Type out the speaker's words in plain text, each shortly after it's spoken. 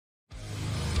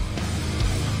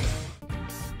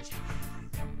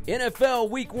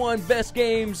NFL Week 1 Best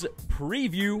Games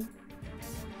Preview,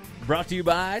 brought to you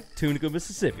by Tunica,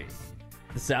 Mississippi,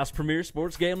 the South's premier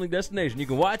sports gambling destination. You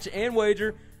can watch and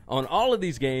wager on all of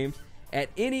these games at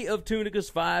any of Tunica's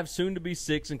 5, soon-to-be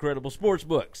 6 incredible sports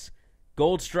books.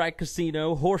 Gold Strike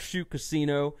Casino, Horseshoe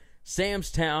Casino,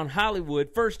 Sam's Town, Hollywood,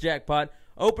 First Jackpot,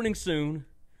 opening soon,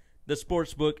 the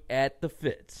sports book at the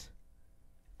Fitz.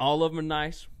 All of them are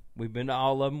nice. We've been to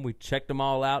all of them. We checked them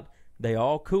all out. They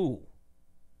all cool.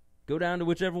 Go down to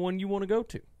whichever one you want to go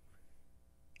to.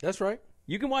 That's right.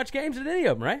 You can watch games at any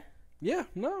of them, right? Yeah,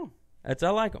 no. I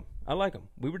like them. I like them.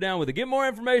 We were down with it. Get more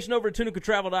information over at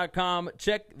tunicatravel.com.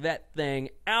 Check that thing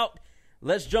out.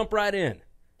 Let's jump right in.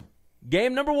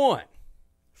 Game number 1.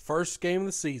 First game of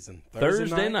the season.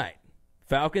 Thursday night.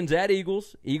 Falcons at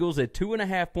Eagles. Eagles a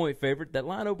 2.5-point favorite. That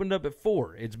line opened up at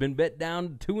 4. It's been bet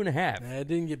down to 2.5. It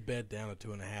didn't get bet down to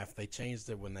 2.5. They changed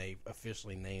it when they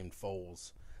officially named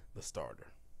Foles the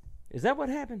starter. Is that what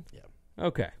happened? Yeah.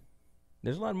 Okay.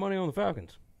 There's a lot of money on the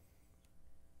Falcons.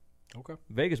 Okay.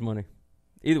 Vegas money.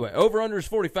 Either way, over-under is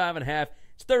 45.5.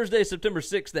 It's Thursday, September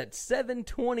 6th at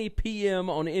 7:20 p.m.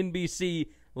 on NBC,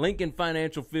 Lincoln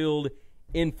Financial Field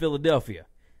in Philadelphia.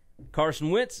 Carson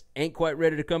Wentz ain't quite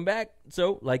ready to come back,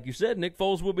 so, like you said, Nick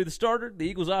Foles will be the starter. The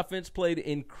Eagles' offense played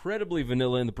incredibly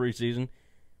vanilla in the preseason.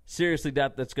 Seriously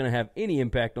doubt that's going to have any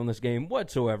impact on this game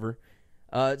whatsoever.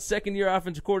 Second-year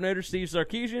offensive coordinator Steve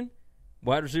Sarkisian.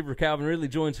 Wide receiver Calvin Ridley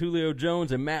joins Julio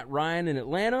Jones and Matt Ryan in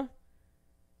Atlanta.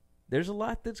 There's a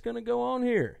lot that's going to go on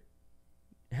here.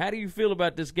 How do you feel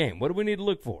about this game? What do we need to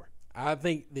look for? I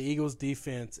think the Eagles'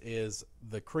 defense is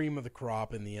the cream of the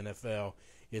crop in the NFL.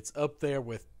 It's up there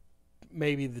with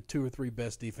maybe the 2 or 3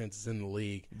 best defenses in the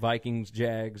league. Vikings,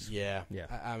 Jags. Yeah.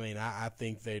 I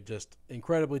think they're just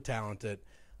incredibly talented.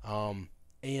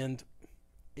 And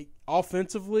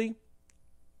offensively,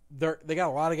 they got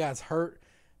a lot of guys hurt.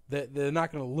 They're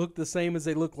not going to look the same as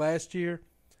they looked last year.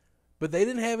 But they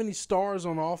didn't have any stars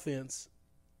on offense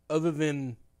other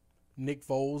than Nick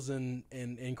Foles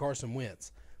and Carson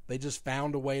Wentz. They just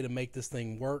found a way to make this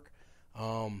thing work.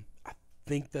 I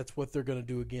think that's what they're going to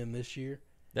do again this year.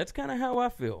 That's kind of how I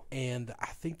feel. And I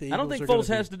think the Eagles I don't think Foles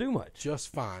has to do much.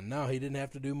 Just fine. No, he didn't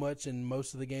have to do much in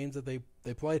most of the games that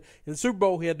they played. In the Super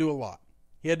Bowl, he had to do a lot.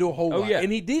 He had to do a whole lot. Yeah.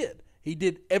 And he did. He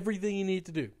did everything he needed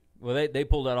to do. Well, they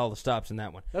pulled out all the stops in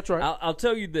that one. That's right. I'll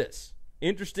tell you this.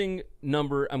 Interesting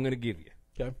number I'm going to give you.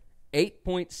 Okay.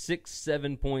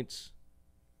 8.67 points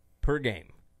per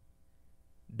game.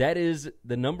 That is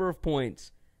the number of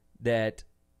points that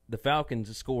the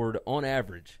Falcons scored on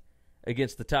average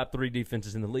against the top 3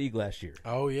 defenses in the league last year.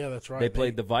 Oh, yeah, that's right. They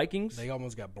played the Vikings. They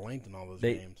almost got blanked in all those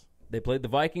games. They played the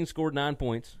Vikings, scored 9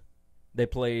 points. They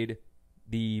played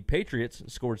the Patriots,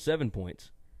 scored 7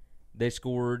 points. They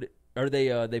played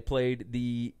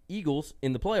the Eagles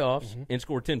in the playoffs and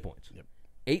scored 10 points. Yep.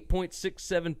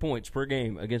 8.67 points per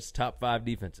game against top 5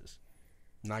 defenses.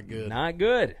 Not good. Not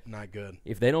good. Not good.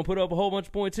 If they don't put up a whole bunch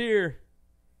of points here.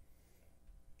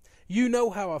 You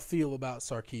know how I feel about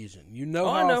Sarkisian. You know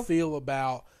how I feel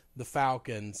about the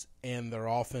Falcons and their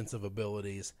offensive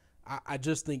abilities. I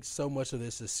just think so much of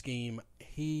this is scheme.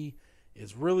 He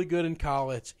is really good in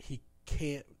college. He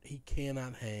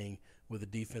cannot hang with the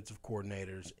defensive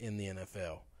coordinators in the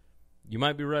NFL. You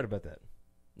might be right about that.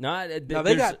 Now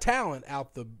they got talent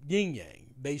out the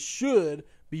yin-yang. They should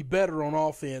be better on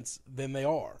offense than they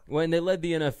are. Well, and they led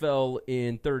the NFL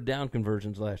in third down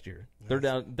conversions last year.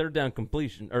 Third down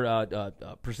completion or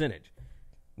percentage,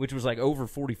 which was like over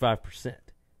 45%,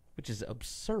 which is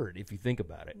absurd if you think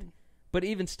about it. But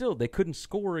even still, they couldn't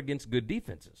score against good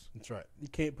defenses. That's right. You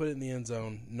can't put it in the end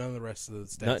zone. None of the rest of the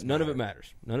stats None of it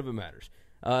matters. None of it matters.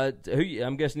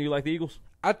 I'm guessing you like the Eagles?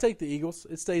 I'd take the Eagles.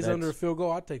 It stays under a field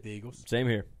goal. I'd take the Eagles. Same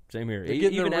here.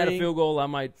 Even at a field goal, I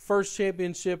might. First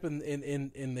championship in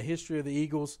the history of the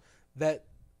Eagles. That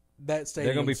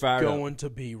stadium's going to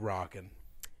be rocking.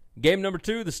 Game number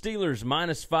 2, the Steelers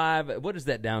 -5. What is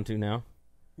that down to now?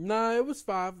 No, it was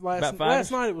 5.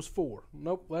 Last night it was 4.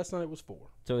 Nope, last night it was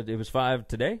 4. So it was 5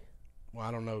 today? Well,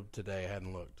 I don't know today. I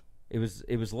hadn't looked. It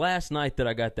was last night that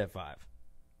I got that 5.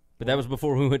 But that was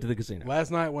before we went to the casino.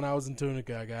 Last night when I was in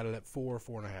Tunica, I got it at 4,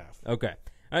 4.5. Okay. All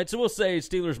right, so we'll say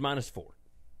Steelers -4.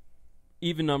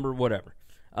 Even number, whatever.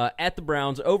 At the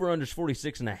Browns, over-unders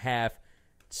 46.5.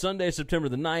 Sunday, September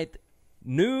the 9th.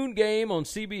 Noon game on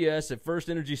CBS at First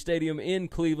Energy Stadium in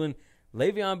Cleveland.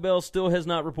 Le'Veon Bell still has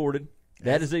not reported.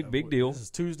 That is a big deal. This is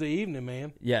Tuesday evening,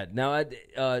 man. Yeah. Now,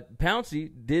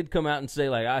 Pouncey did come out and say,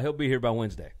 like, he'll be here by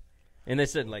Wednesday. And they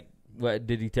said, like, what,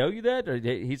 did he tell you that? Or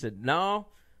he said, no.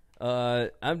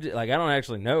 I'm just, like, I don't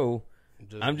actually know.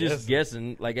 I'm just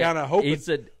guessing. Like, kinda hoping. He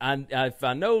said, if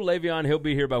I know Le'Veon, he'll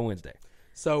be here by Wednesday.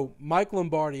 So Mike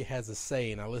Lombardi has a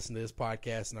saying. I listen to his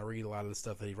podcast and I read a lot of the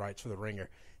stuff that he writes for The Ringer.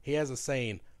 He has a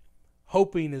saying,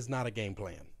 hoping is not a game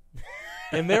plan.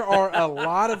 And there are a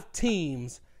lot of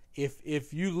teams,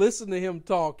 if you listen to him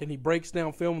talk and he breaks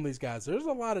down film on these guys, there's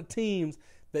a lot of teams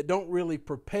that don't really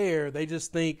prepare. They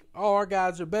just think, oh, our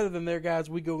guys are better than their guys.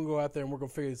 We're going to go out there and we're going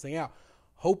to figure this thing out.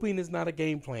 Hoping is not a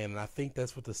game plan, and I think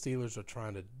that's what the Steelers are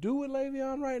trying to do with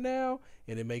Le'Veon right now,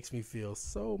 and it makes me feel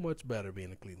so much better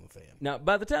being a Cleveland fan. Now,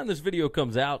 by the time this video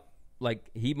comes out,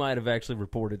 like, he might have actually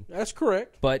reported. That's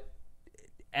correct. But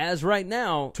as right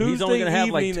now, Tuesday he's only going to have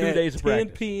like 2 days of practice.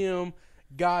 10 p.m.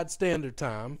 God Standard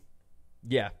Time.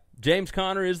 Yeah. James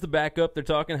Conner is the backup. They're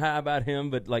talking high about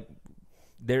him, but, like,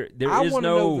 there is no – I want to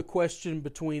know the question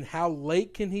between how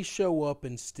late can he show up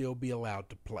and still be allowed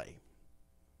to play?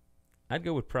 I'd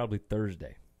go with probably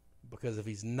Thursday. Because if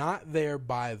he's not there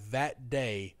by that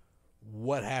day,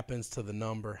 what happens to the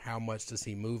number? How much does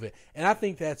he move it? And I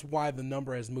think that's why the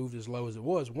number has moved as low as it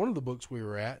was. One of the books we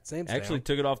were at, Sam's actually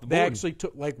took it off the board. They actually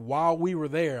took, like, while we were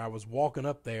there, I was walking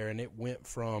up there, and it went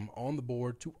from on the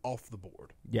board to off the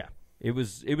board. Yeah. It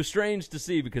was strange to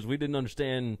see because we didn't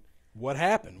understand what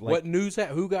happened, what news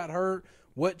happened, who got hurt,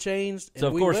 what changed. So,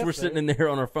 of course, we're sitting in there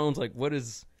on our phones like, what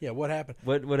is – yeah, what happened?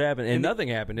 What happened? And nothing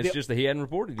happened. It's just that he hadn't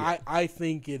reported yet. I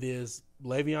think it is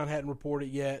Le'Veon hadn't reported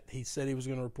yet. He said he was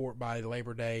going to report by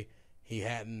Labor Day. He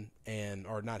hadn't,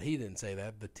 or not he didn't say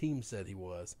that. The team said he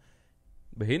was.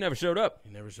 But he never showed up.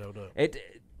 He never showed up.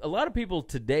 A lot of people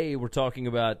today were talking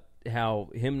about how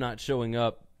him not showing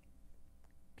up,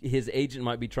 his agent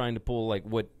might be trying to pull like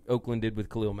what Oakland did with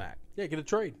Khalil Mack. Yeah, get a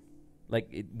trade.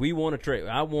 Like, we want a trade.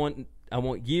 I want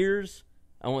years.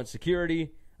 I want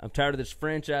security. I'm tired of this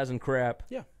franchising crap.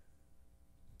 Yeah. I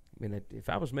mean, if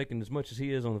I was making as much as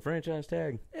he is on the franchise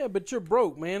tag. Yeah, but you're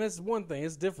broke, man. It's one thing.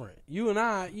 It's different. You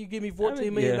and you give me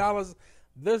 $14 million. Yeah.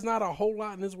 There's not a whole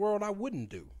lot in this world I wouldn't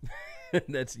do.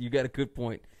 You got a good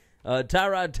point.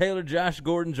 Tyrod Taylor, Josh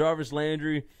Gordon, Jarvis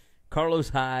Landry, Carlos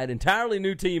Hyde, entirely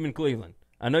new team in Cleveland.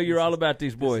 I know you're all about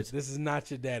these boys. This is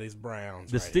not your daddy's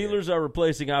Browns. The Steelers are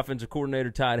replacing offensive coordinator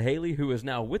Todd Haley, who is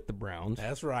now with the Browns.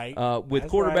 That's right. With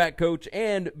quarterback coach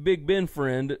and Big Ben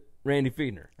friend Randy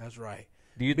Fiedner. That's right.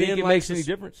 Do you think it makes any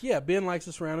difference? Yeah, Ben likes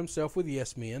to surround himself with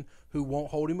yes men who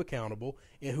won't hold him accountable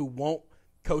and who won't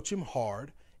coach him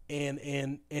hard.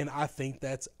 And I think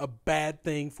that's a bad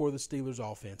thing for the Steelers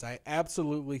offense. I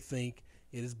absolutely think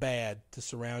it is bad to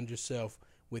surround yourself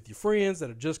with your friends that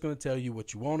are just going to tell you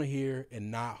what you want to hear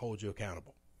and not hold you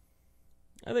accountable.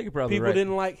 I think you're probably right.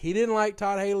 He didn't like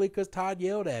Todd Haley because Todd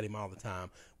yelled at him all the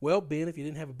time. Well, Ben, if you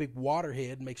didn't have a big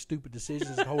waterhead and make stupid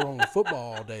decisions and hold on to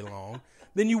football all day long,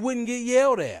 then you wouldn't get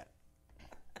yelled at.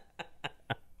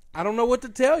 I don't know what to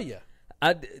tell you.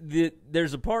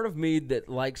 There's a part of me that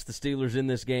likes the Steelers in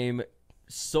this game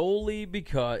solely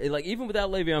because, like, even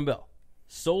without Le'Veon Bell,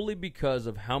 solely because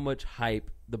of how much hype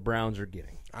the Browns are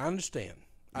getting. I understand.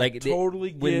 Like, I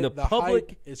totally get the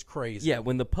public is crazy. Yeah,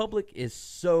 when the public is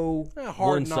so Hard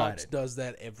one-sided. Knocks does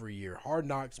that every year. Hard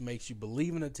Knocks makes you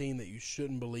believe in a team that you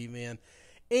shouldn't believe in.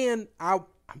 And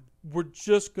we're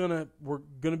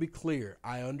gonna be clear.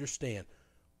 I understand.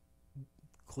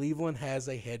 Cleveland has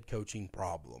a head coaching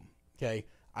problem. Okay,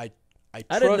 I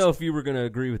didn't know if you were going to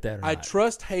agree with that or not. I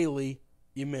trust Haley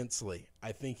immensely.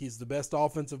 I think he's the best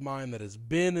offensive mind that has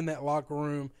been in that locker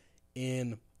room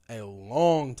in a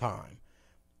long time.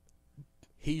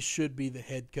 He should be the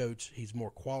head coach. He's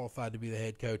more qualified to be the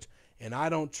head coach, and I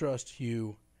don't trust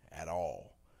Hugh at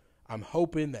all. I'm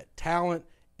hoping that talent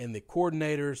and the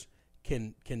coordinators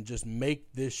can just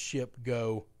make this ship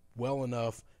go well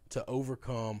enough to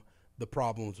overcome the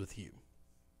problems with Hugh.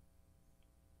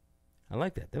 I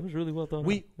like that. That was really well thought.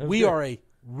 We are a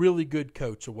really good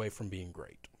coach away from being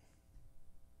great.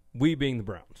 We being the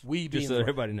Browns. Just so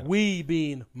everybody knows. We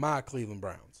being my Cleveland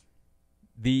Browns.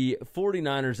 The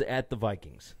 49ers at the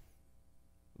Vikings.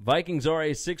 Vikings are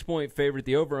a 6-point favorite.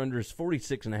 The over-under is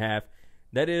 46.5.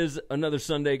 That is another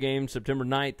Sunday game, September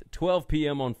 9th, 12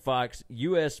 p.m. on Fox,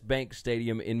 U.S. Bank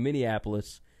Stadium in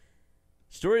Minneapolis.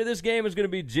 Story of this game is going to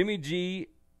be Jimmy G,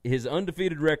 his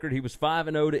undefeated record. He was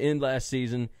 5-0 to end last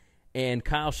season, and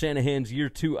Kyle Shanahan's year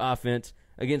 2 offense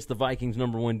against the Vikings'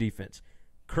 number 1 defense.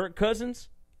 Kirk Cousins,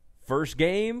 first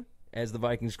game as the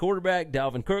Vikings quarterback.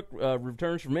 Dalvin Cook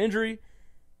returns from injury.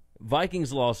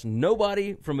 Vikings lost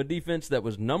nobody from a defense that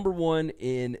was number 1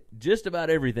 in just about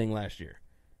everything last year.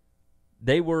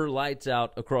 They were lights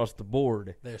out across the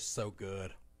board. They're so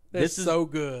good. They're so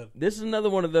good. This is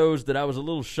another one of those that I was a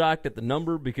little shocked at the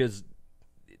number because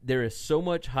there is so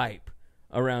much hype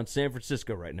around San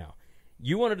Francisco right now.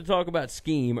 You wanted to talk about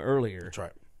scheme earlier. That's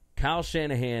right. Kyle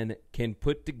Shanahan can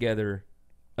put together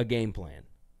a game plan,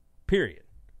 period.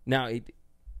 Now,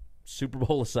 Super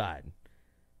Bowl aside,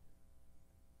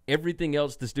 everything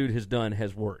else this dude has done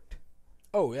has worked.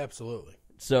 Oh, absolutely.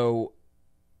 So,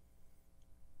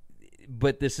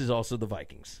 but this is also the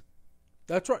Vikings.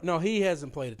 That's right. No, he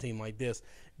hasn't played a team like this.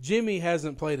 Jimmy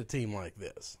hasn't played a team like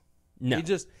this. No.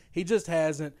 He just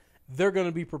hasn't. They're going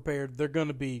to be prepared. They're going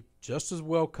to be just as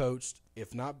well coached,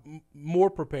 if not more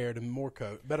prepared and more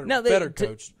better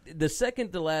coached. The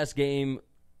second to last game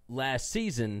last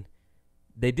season,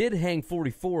 they did hang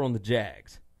 44 on the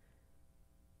Jags.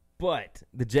 But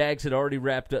the Jags had already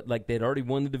wrapped up, like they'd already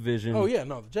won the division. Oh, yeah,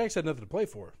 no, the Jags had nothing to play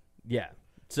for. Yeah.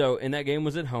 So, and that game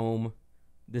was at home.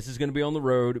 This is going to be on the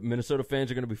road. Minnesota fans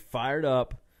are going to be fired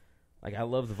up. Like, I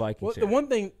love the Vikings. Well, the one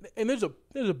thing, and there's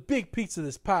a big piece of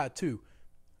this pie, too.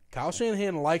 Kyle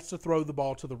Shanahan likes to throw the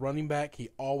ball to the running back. He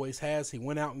always has. He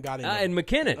went out and got and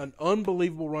McKinnon. An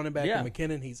unbelievable running back Yeah. in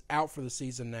McKinnon. He's out for the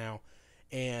season now.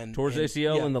 Towards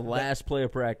ACL in the last play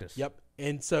of practice. Yep.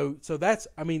 And so that's,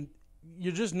 I mean,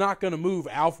 you're just not going to move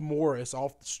Alf Morris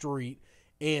off the street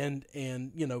and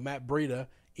Matt Breida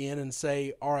in and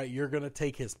say, all right, you're going to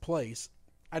take his place.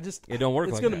 It don't work.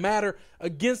 It's like going to that. matter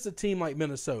against a team like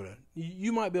Minnesota.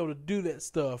 You might be able to do that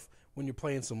stuff when you're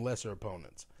playing some lesser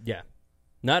opponents. Yeah.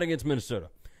 Not against Minnesota.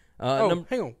 Hang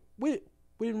on. We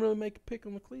didn't really make a pick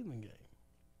on the Cleveland game.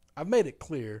 I've made it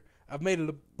clear. I've made it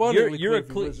abundantly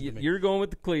clear. You're going with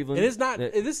the Cleveland. And it's not.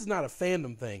 This is not a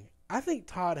fandom thing. I think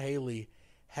Todd Haley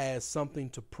has something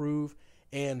to prove.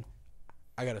 And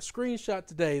I got a screenshot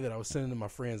today that I was sending to my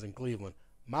friends in Cleveland.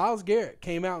 Myles Garrett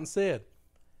came out and said,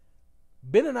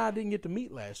 Ben and I didn't get to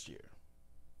meet last year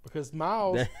because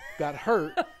Myles got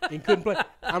hurt and couldn't play.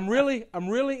 I'm really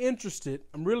interested.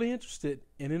 I'm really interested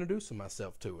in introducing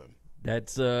myself to him.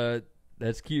 That's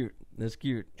cute. That's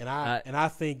cute. And I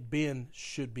think Ben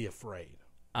should be afraid.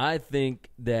 I think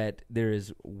that there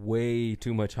is way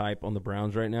too much hype on the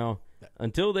Browns right now.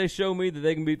 Until they show me that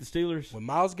they can beat the Steelers. When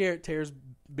Myles Garrett tears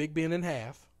Big Ben in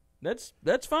half, that's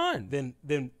fine. Then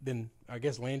I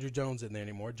guess Landry Jones isn't there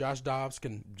anymore. Josh Dobbs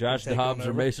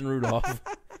or Mason Rudolph,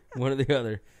 one or the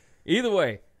other. Either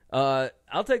way,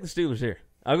 I'll take the Steelers here.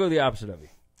 I'll go the opposite of you.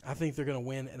 I think they're going to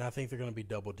win, and I think they're going to be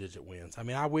double-digit wins. I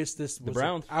mean, I wish this was the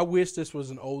Browns. I wish this was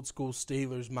an old-school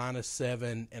Steelers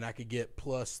 -7, and I could get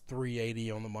plus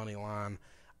 380 on the money line.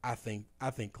 I think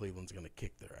Cleveland's going to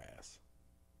kick their ass.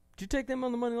 Did you take them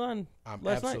on the money line? I'm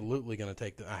last absolutely going to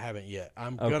take them. I haven't yet.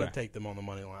 I'm going to take them on the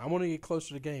money line. I want to get closer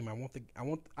to the game.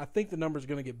 I think the number's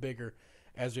going to get bigger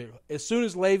as soon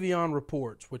as Le'Veon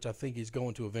reports, which I think he's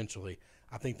going to eventually.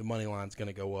 I think the money line's going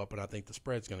to go up, and I think the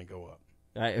spread's going to go up.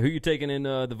 All right, who you taking in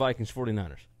the Vikings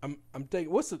 49ers? I'm taking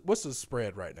what's the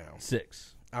spread right now?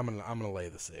 6. I'm gonna lay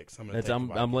the 6. I'm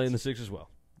laying the 6 as well.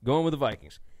 Going with the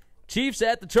Vikings. Chiefs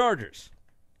at the Chargers.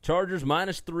 Chargers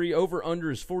 -3. Over under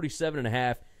is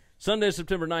 47.5. Sunday,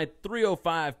 September 9th,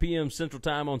 3:05 p.m. Central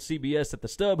Time on CBS at the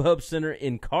StubHub Center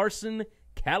in Carson,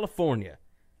 California.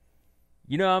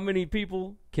 You know how many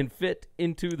people can fit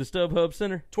into the StubHub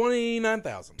Center?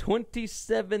 29,000.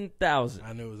 27,000.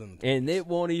 I knew it was in the 20s. And it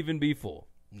won't even be full.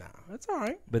 Nah, that's all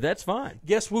right. But that's fine.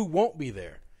 Guess who won't be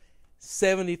there?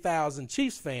 70,000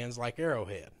 Chiefs fans like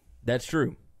Arrowhead. That's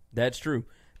true. That's true.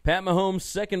 Pat Mahomes'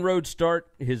 second road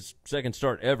start, his second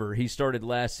start ever. He started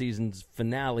last season's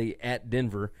finale at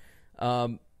Denver.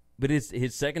 But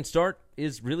his second start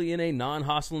is really in a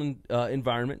non-hostile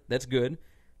environment. That's good.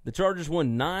 The Chargers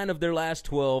won 9 of their last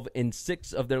 12 and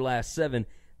 6 of their last 7.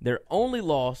 Their only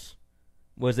loss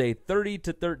was a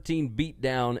 30-13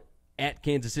 beatdown at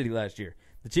Kansas City last year.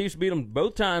 The Chiefs beat them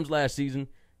both times last season.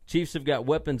 Chiefs have got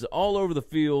weapons all over the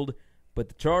field, but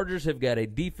the Chargers have got a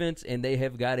defense, and they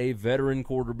have got a veteran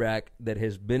quarterback that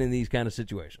has been in these kind of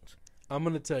situations. I'm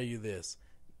going to tell you this.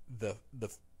 The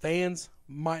fans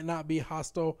might not be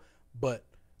hostile, but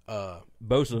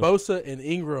Bosa and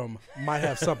Ingram might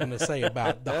have something to say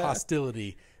about the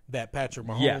hostility that Patrick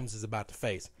Mahomes is about to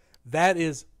face. That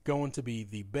is going to be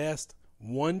the best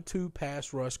 1-2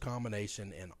 pass rush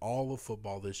combination in all of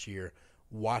football this year.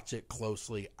 Watch it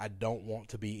closely. I don't want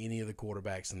to be any of the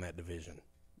quarterbacks in that division.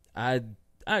 I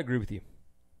agree with you.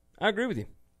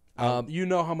 You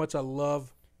know how much I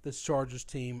love this Chargers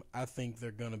team. I think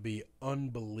they're going to be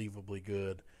unbelievably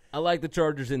good. I like the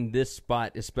Chargers in this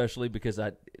spot, especially because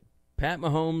Pat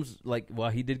Mahomes, while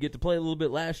he did get to play a little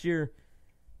bit last year,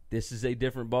 this is a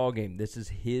different ball game. This is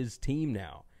his team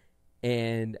now.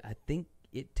 And I think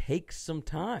it takes some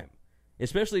time,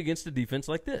 especially against a defense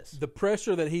like this. The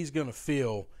pressure that he's going to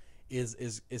feel is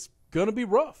going to be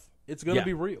rough. It's going to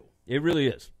be real. It really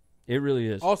is. It really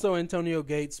is. Also, Antonio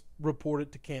Gates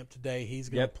reported to camp today. He's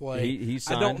going to play. He's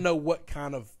I signed. don't know what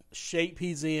kind of shape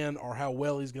he's in or how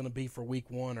well he's going to be for week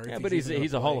 1. Or But he's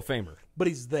a Hall of Famer. But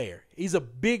he's there. He's a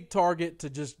big target to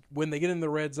just, when they get in the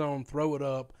red zone, throw it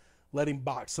up, let him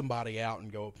box somebody out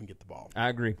and go up and get the ball. I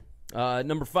agree.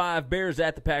 Number 5, Bears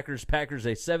at the Packers. Packers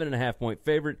a 7.5-point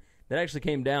favorite. That actually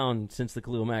came down since the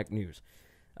Khalil Mack news.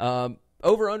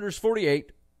 Over-under is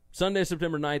 48. Sunday,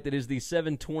 September 9th. It is the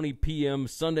 7:20 p.m.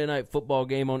 Sunday night football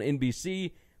game on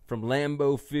NBC from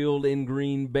Lambeau Field in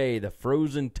Green Bay, the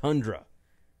frozen tundra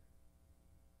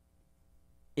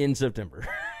in September.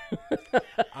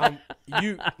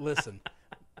 You listen.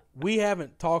 We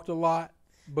haven't talked a lot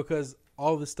because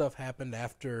all this stuff happened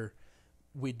after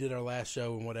we did our last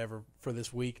show and whatever for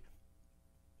this week.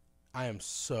 I am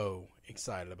so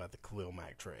excited about the Khalil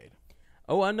Mack trade.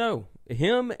 Oh, I know.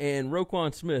 Him and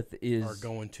Roquan Smith Are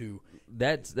going to.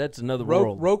 That's another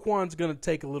world. Roquan's going to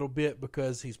take a little bit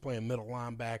because he's playing middle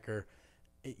linebacker.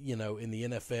 You know, in the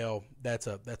NFL, that's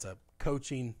a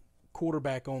coaching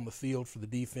quarterback on the field for the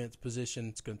defense position.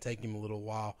 It's going to take him a little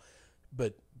while,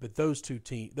 but those two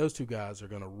guys are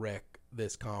going to wreck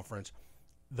this conference.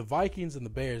 The Vikings and the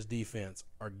Bears defense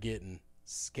are getting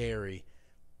scary.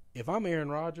 If I'm Aaron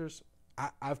Rodgers,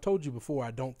 I've told you before,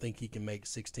 I don't think he can make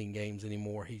 16 games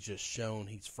anymore. He's just shown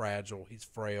he's fragile, he's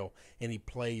frail, and he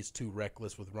plays too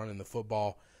reckless with running the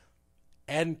football.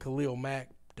 Adding Khalil Mack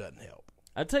doesn't help.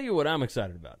 I'll tell you what I'm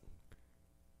excited about.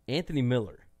 Anthony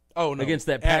Miller. Oh, no. Against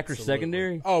that Packers Absolutely.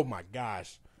 secondary. Oh, my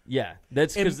gosh. Yeah,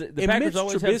 that's because the and Packers Mitch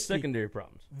always have Trubisky, secondary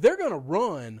problems. They're going to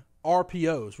run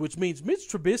RPOs, which means Mitch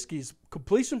Trubisky's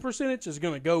completion percentage is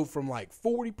going to go from like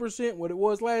 40%, what it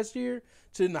was last year,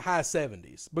 to in the high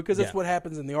 70s because that's what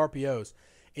happens in the RPOs.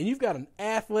 And you've got an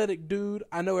athletic dude.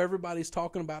 I know everybody's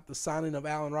talking about the signing of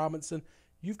Allen Robinson.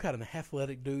 You've got an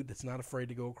athletic dude that's not afraid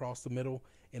to go across the middle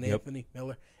in Anthony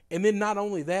Miller. And then not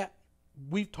only that,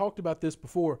 we've talked about this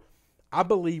before. I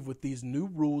believe with these new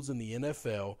rules in the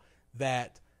NFL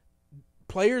that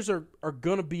players are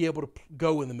going to be able to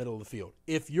go in the middle of the field.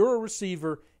 If you're a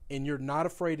receiver and you're not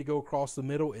afraid to go across the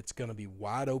middle, it's going to be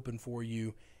wide open for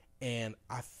you. And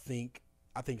I think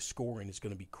scoring is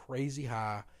going to be crazy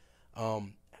high.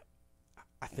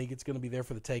 I think it's going to be there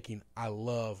for the taking. I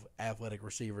love athletic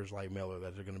receivers like Miller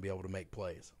that are going to be able to make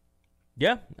plays.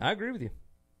 Yeah, I agree with you.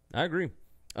 I agree.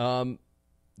 The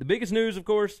biggest news, of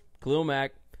course, Khalil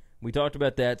Mack. We talked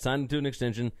about that, signed him to an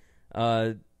extension.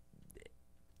 I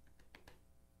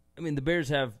mean, the Bears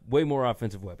have way more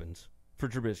offensive weapons for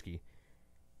Trubisky.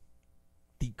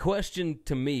 The question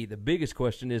to me, the biggest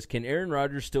question is, can Aaron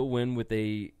Rodgers still win with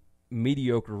a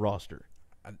mediocre roster?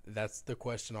 That's the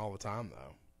question all the time,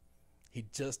 though. He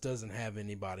just doesn't have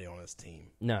anybody on his team.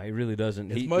 No, he really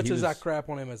doesn't. As much as I crap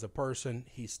on him as a person,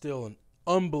 he's still an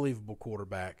unbelievable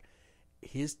quarterback.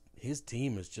 His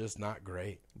team is just not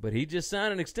great. But he just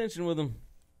signed an extension with him,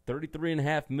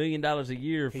 $33.5 million a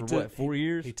year for 4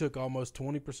 years? He took almost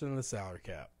 20% of the salary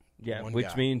cap. Yeah,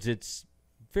 which means it's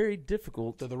very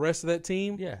difficult. So the rest of that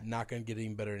team, Yeah. not going to get any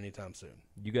better anytime soon.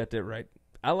 You got that right.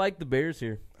 I like the Bears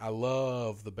here, I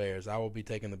love the Bears. I will be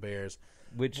taking the Bears.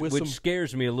 which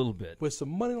scares me a little bit. With some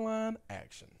money line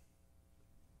action.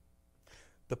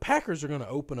 The Packers are going to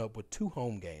open up with 2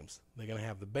 home games. They're going to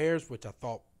have the Bears, which I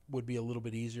thought would be a little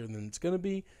bit easier than it's going to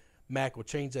be. Mac will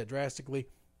change that drastically.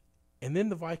 And then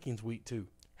the Vikings week 2.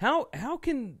 How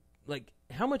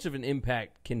much of an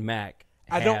impact can Mac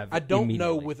have? I don't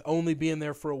know with only being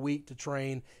there for a week to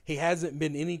train. He hasn't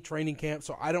been any training camp,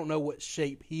 so I don't know what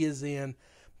shape he is in.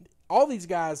 All these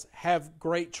guys have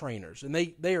great trainers, and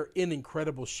they are in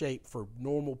incredible shape for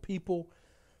normal people.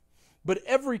 But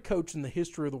every coach in the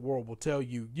history of the world will tell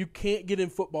you, you can't get in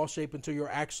football shape until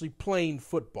you're actually playing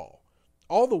football.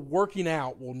 All the working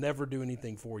out will never do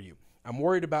anything for you. I'm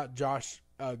worried about Josh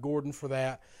Gordon for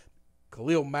that.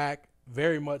 Khalil Mack,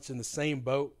 very much in the same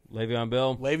boat. Le'Veon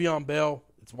Bell.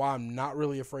 It's why I'm not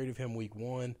really afraid of him week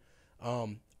 1.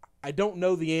 I don't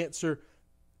know the answer.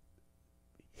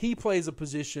 He plays a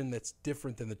position that's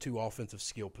different than the 2 offensive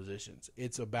skill positions.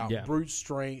 It's about brute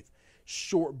strength,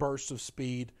 short bursts of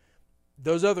speed.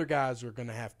 Those other guys are going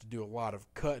to have to do a lot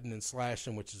of cutting and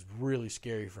slashing, which is really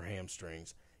scary for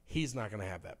hamstrings. He's not going to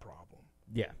have that problem.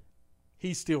 Yeah.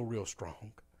 He's still real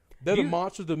strong. They're the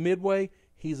monsters of Midway.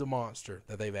 He's a monster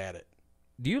that they've added.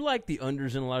 Do you like the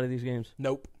unders in a lot of these games?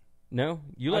 Nope. No?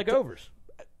 You like overs?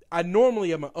 I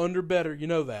normally am an under better. You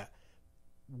know that.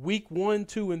 Week 1,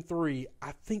 2, and 3,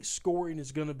 I think scoring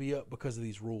is going to be up because of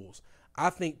these rules. I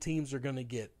think teams are going to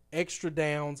get extra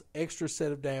downs, extra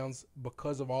set of downs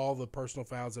because of all the personal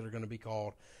fouls that are going to be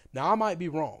called. Now, I might be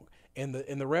wrong, and the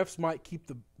refs might keep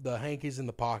the hankies in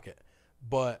the pocket,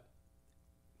 but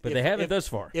But they haven't thus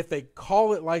far. If they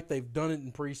call it like they've done it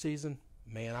in preseason,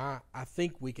 man, I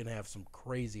think we can have some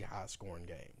crazy high-scoring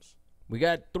games. We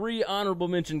got 3 honorable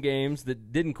mention games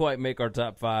that didn't quite make our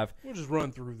top 5. We'll just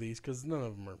run through these because none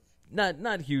of them are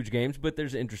not huge games, but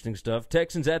there's interesting stuff.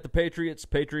 Texans at the Patriots.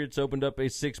 Patriots opened up a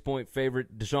 6-point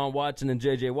favorite. Deshaun Watson and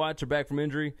J.J. Watts are back from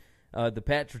injury. The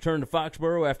Pats returned to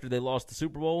Foxborough after they lost the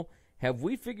Super Bowl. Have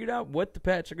we figured out what the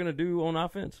Pats are going to do on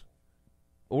offense?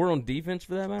 Or on defense,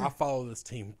 for that matter? I follow this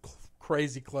team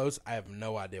crazy close. I have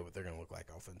no idea what they're going to look like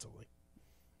offensively.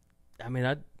 I mean,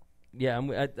 I'll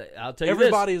tell you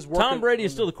Everybody this. is working. Tom Brady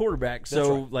is still the quarterback,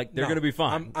 so right. they're going to be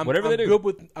fine. I'm Whatever they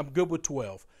do. I'm good with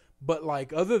 12. But,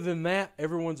 other than that,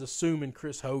 everyone's assuming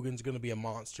Chris Hogan's going to be a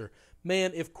monster.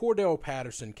 Man, if Cordell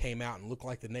Patterson came out and looked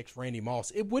like the next Randy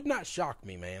Moss, it would not shock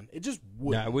me, man. It just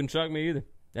wouldn't. No, it wouldn't shock me either.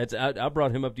 I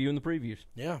brought him up to you in the previews.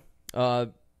 Yeah.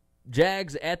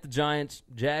 Jags at the Giants.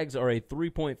 Jags are a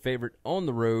 3-point favorite on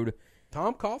the road.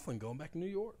 Tom Coughlin going back to New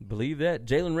York. Believe that.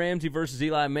 Jalen Ramsey versus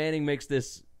Eli Manning makes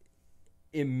this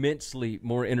immensely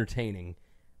more entertaining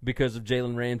because of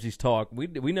Jalen Ramsey's talk. We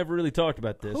never really talked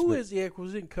about this. We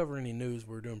didn't cover any news.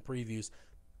 We were doing previews.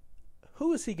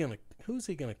 Who's he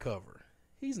gonna cover?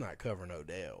 He's not covering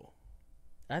Odell.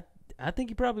 I think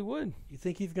he probably would. You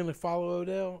think he's gonna follow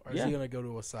Odell, or is he gonna go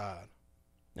to a side?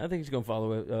 I think he's gonna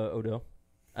follow Odell.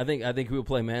 I think he will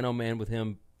play man-on-man with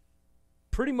him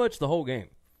pretty much the whole game.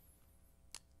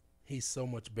 He's so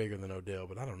much bigger than Odell,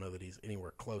 but I don't know that he's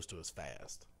anywhere close to as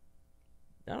fast.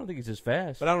 I don't think he's as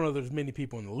fast. But I don't know there's many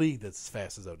people in the league that's as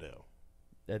fast as Odell.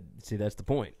 That's the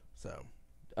point. So,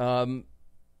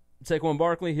 Saquon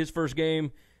Barkley, his first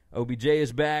game. OBJ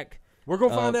is back. We're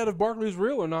going to find out if Barkley's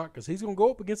real or not because he's going to go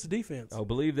up against the defense. Oh,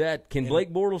 believe that. Can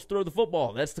Blake Bortles throw the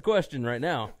football? That's the question right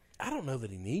now. I don't know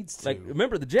that he needs to.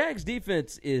 Remember, the Jags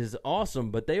defense is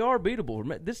awesome, but they are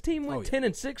beatable. This team went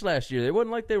 10-6 last year. It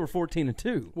wasn't like they were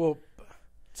 14-2. Well,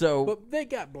 but they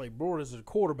got Blake Bortles as a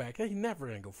quarterback. They're never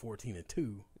going to go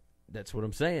 14-2. That's what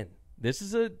I'm saying.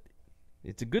 It's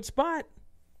a good spot.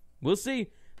 We'll see.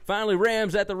 Finally,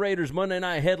 Rams at the Raiders Monday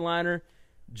night headliner.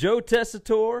 Joe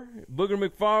Tessitore, Booger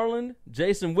McFarland,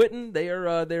 Jason Witten.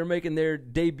 They're making their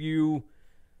debut,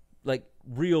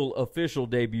 real official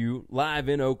debut live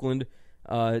in Oakland.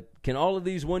 Can all of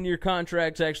these one-year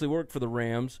contracts actually work for the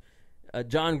Rams?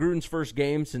 John Gruden's first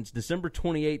game since December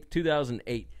 28th,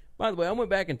 2008. By the way, I went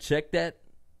back and checked that.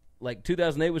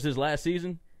 2008 was his last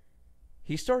season.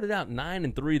 He started out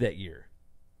 9-3 that year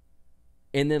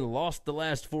and then lost the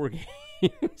last 4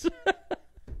 games.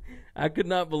 I could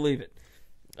not believe it.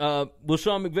 Will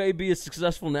Sean McVay be as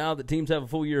successful now that teams have a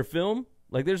full year of film?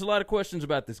 There's a lot of questions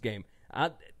about this game.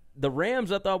 The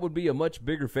Rams, I thought, would be a much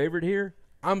bigger favorite here.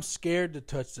 I'm scared to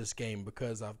touch this game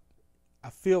because I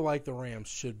feel like the Rams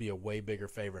should be a way bigger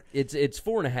favorite. It's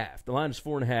 4.5. The line is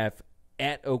 4.5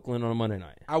 at Oakland on a Monday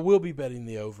night. I will be betting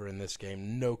the over in this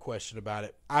game, no question about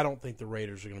it. I don't think the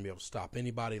Raiders are going to be able to stop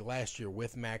anybody. Last year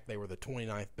with Mac, they were the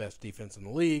 29th best defense in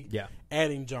the league. Yeah.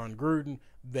 Adding John Gruden,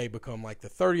 they become the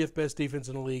 30th best defense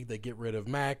in the league. They get rid of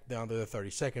Mac, down to the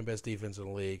 32nd best defense in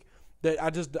the league.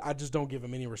 I just don't give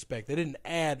them any respect. They didn't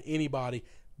add anybody.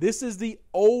 This is the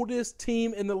oldest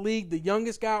team in the league. The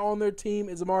youngest guy on their team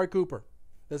is Amari Cooper.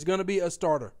 That's going to be a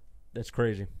starter. That's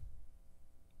crazy.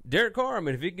 Derek Carr,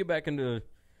 if he can get back into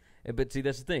 – but see,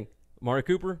 that's the thing. Amari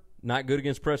Cooper, not good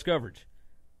against press coverage.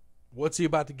 What's he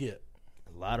about to get?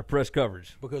 A lot of press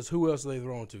coverage. Because who else are they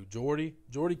throwing to? Jordy?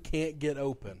 Jordy can't get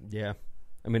open. Yeah.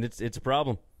 It's a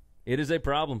problem. It is a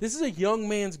problem. This is a young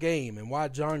man's game, and why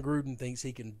John Gruden thinks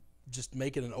he can just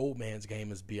make it an old man's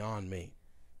game is beyond me.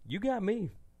 You got me.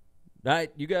 All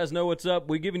right, you guys know what's up.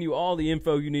 We're giving you all the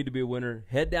info you need to be a winner.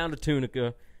 Head down to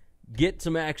Tunica. Get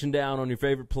some action down on your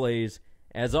favorite plays.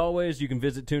 As always, you can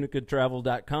visit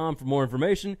tunicatravel.com for more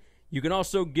information. You can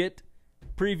also get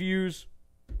previews,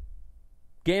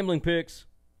 gambling picks,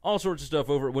 all sorts of stuff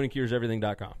over at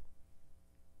winningcureseverything.com.